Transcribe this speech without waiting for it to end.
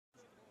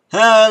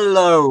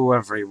Hello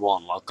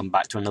everyone, welcome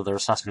back to another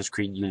Assassin's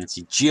Creed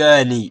Unity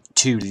Journey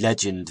to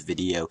Legend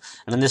video.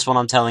 And in this one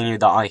I'm telling you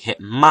that I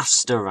hit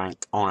Master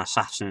rank on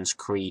Assassin's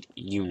Creed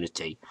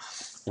Unity,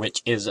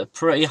 which is a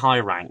pretty high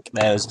rank.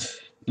 There's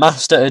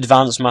Master,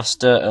 Advanced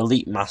Master,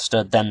 Elite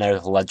Master, then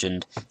there's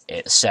Legend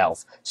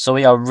itself. So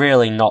we are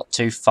really not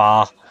too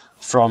far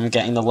from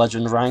getting the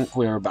Legend rank.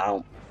 We're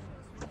about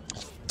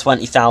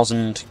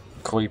 20,000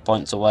 Creed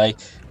points away,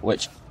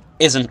 which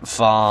isn't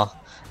far.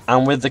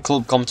 And with the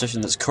club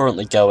competition that's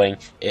currently going,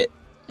 it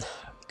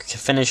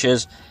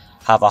finishers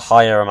have a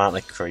higher amount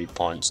of Creed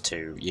points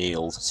to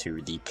yield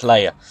to the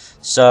player.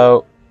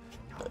 So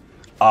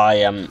I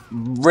am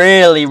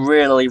really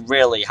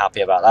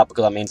happy about that,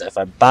 because that means that if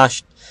I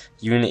bash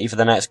Unity for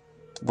the next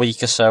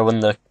week or so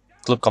when the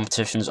club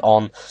competition's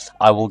on,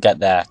 I will get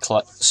there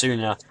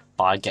sooner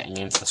by getting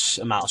into the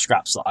amount of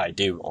scraps that I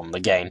do on the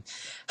game.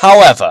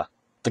 However,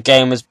 the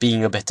game is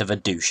being a bit of a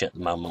douche at the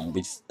moment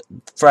with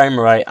frame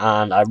rate,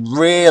 and I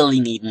really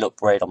need an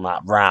upgrade on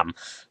that RAM.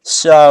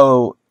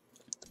 So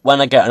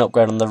when I get an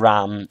upgrade on the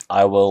RAM,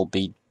 I will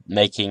be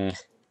making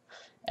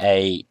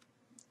a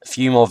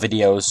few more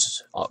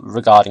videos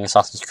regarding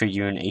Assassin's Creed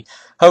Unity.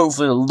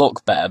 Hopefully it'll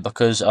look better,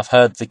 because I've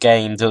heard the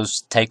game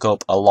does take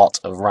up a lot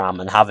of RAM,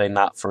 and having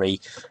that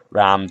free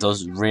RAM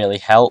does really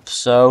help.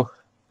 So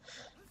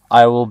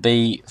I will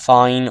be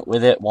fine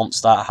with it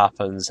once that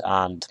happens,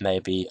 and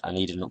maybe I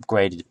need an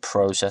upgraded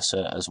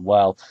processor as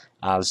well,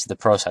 as the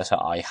processor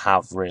I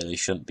have really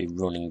shouldn't be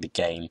running the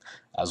game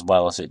as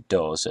well as it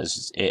does,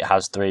 as it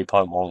has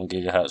 3.1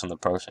 GHz on the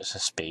processor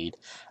speed,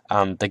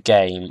 and the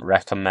game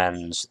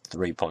recommends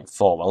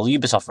 3.4. Well,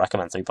 Ubisoft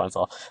recommends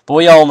 3.4, but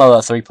we all know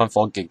that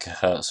 3.4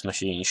 GHz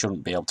machine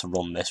shouldn't be able to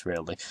run this,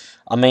 really.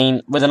 I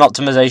mean, with an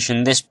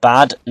optimization this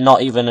bad,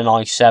 not even an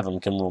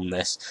i7 can run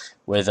this.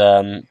 With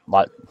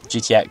like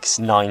GTX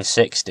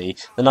 960,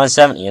 the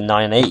 970 and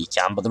 980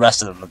 can, but the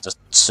rest of them just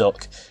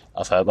suck.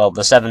 I've heard. Well,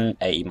 the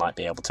 780 might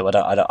be able to.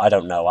 I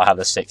don't know. I have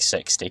the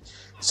 660,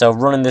 so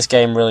running this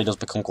game really does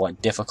become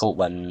quite difficult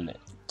when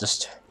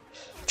just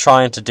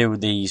trying to do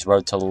these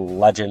Road to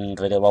Legend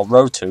video. Well,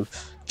 Road to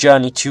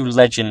Journey to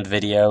Legend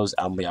videos,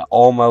 and we are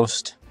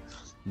almost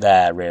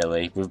there.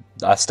 Really,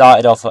 I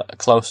started off at a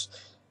close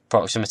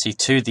proximity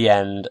to the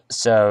end,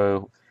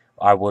 so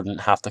I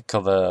wouldn't have to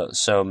cover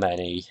so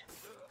many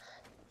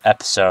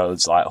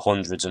episodes, like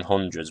hundreds and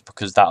hundreds,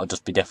 because that would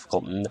just be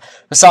difficult. And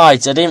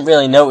besides, I didn't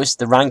really notice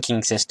the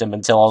ranking system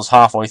until I was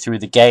halfway through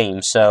the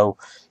game, so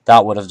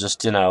that would have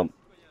just,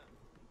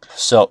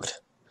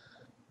 sucked.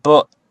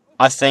 But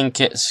I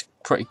think it's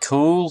pretty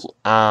cool,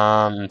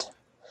 and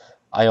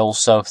I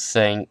also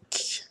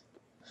think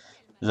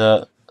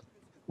that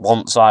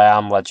once I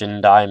am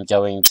Legend, I'm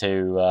going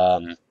to, I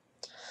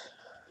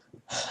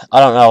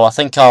don't know, I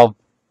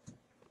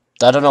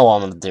don't know what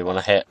I'm going to do when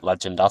I hit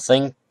Legend. I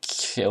think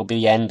it'll be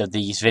the end of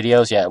these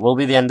videos. Yeah, it will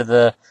be the end of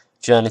the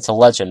Journey to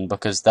Legend,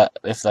 because that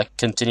if they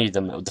continue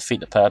them, it would defeat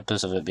the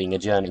purpose of it being a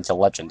Journey to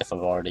Legend if I've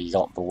already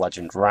got the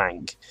Legend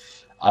rank.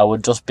 I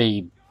would just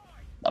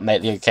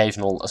make the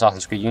occasional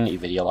Assassin's Creed Unity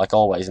video, like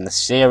always, and the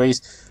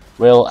series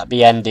will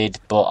be ended,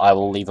 but I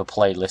will leave a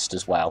playlist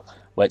as well,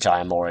 which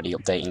I am already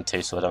updating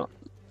to, so I don't,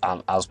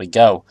 as we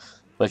go,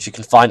 which you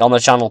can find on the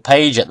channel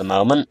page at the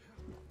moment.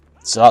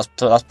 So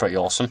that's pretty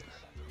awesome.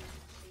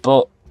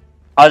 But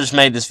I just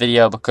made this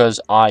video because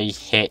I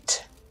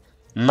hit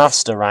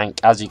Master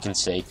rank, as you can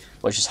see,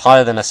 which is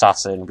higher than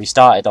Assassin. We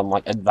started on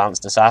like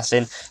Advanced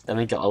Assassin, then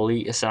we got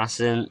Elite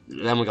Assassin,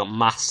 then we got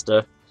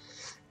Master.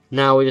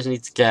 Now we just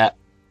need to get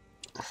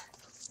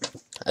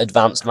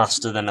Advanced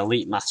Master, then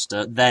Elite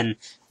Master, then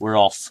we're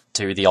off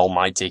to the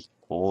almighty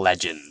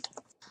Legend.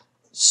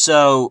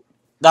 So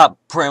that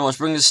pretty much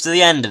brings us to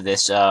the end of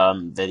this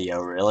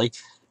video, really.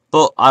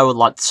 But I would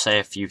like to say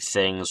a few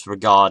things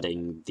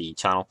regarding the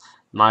channel.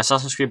 My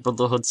Assassin's Creed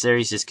Brotherhood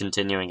series is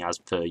continuing as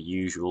per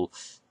usual,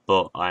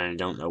 but I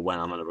don't know when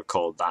I'm going to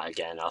record that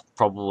again. I'll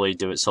probably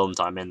do it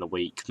sometime in the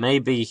week.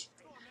 Maybe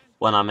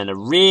when I'm in a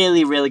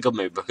really good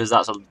mood, because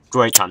that's a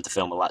great time to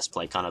film a Let's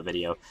Play kind of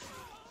video.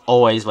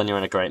 Always when you're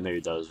in a great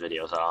mood, those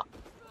videos are.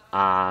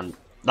 And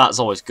that's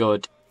always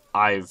good.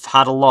 I've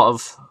had a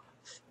lot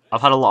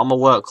on my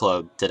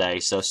workload today,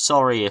 so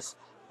sorry if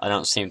I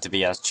don't seem to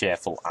be as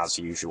cheerful as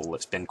usual.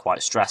 It's been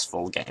quite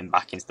stressful getting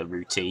back into the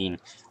routine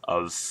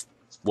of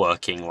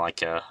working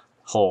like a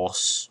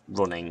horse,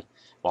 running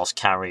whilst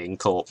carrying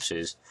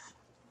corpses.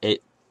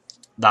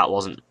 That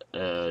wasn't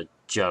a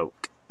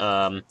joke.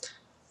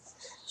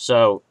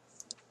 So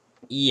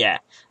yeah,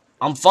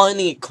 I'm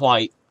finding it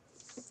quite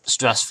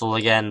stressful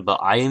again, but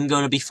I am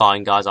going to be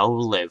fine, guys. I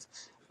will live,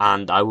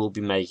 and I will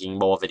be making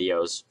more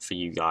videos for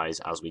you guys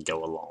as we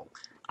go along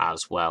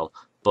as well.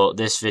 But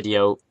this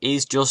video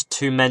is just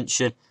to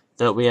mention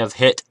that we have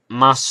hit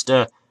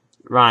Master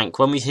rank.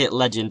 When we hit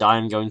Legend, I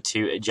am going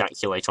to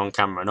ejaculate on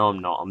camera. No,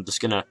 I'm not.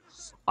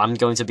 I'm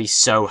going to be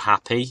so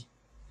happy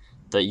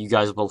that you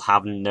guys will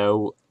have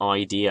no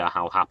idea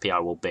how happy I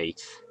will be.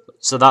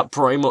 So that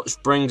pretty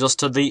much brings us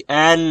to the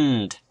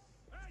end.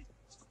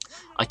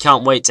 I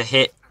can't wait to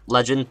hit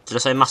legend. Did I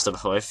say master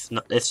before? If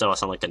so, I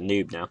sound like a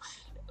noob now.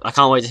 I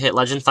can't wait to hit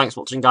legend. Thanks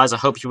for watching, guys. I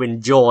hope you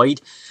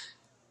enjoyed.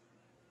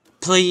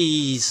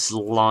 Please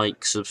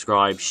like,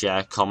 subscribe,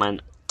 share,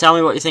 comment. Tell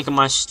me what you think of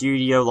my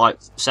studio like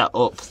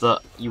setup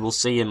that you will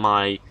see in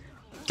my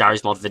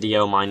Garry's Mod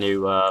video. My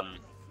new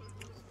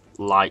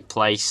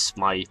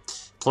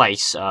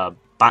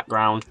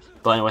background.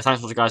 But anyway, thanks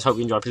for watching, guys. Hope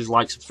you enjoyed. Please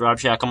like, subscribe,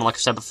 share, comment. Like I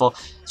said before,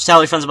 just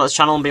tell your friends about this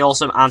channel and be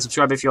awesome. And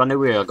subscribe if you are new.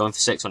 We are going for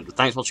 600.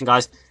 Thanks for watching,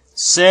 guys.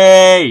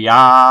 See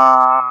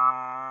ya.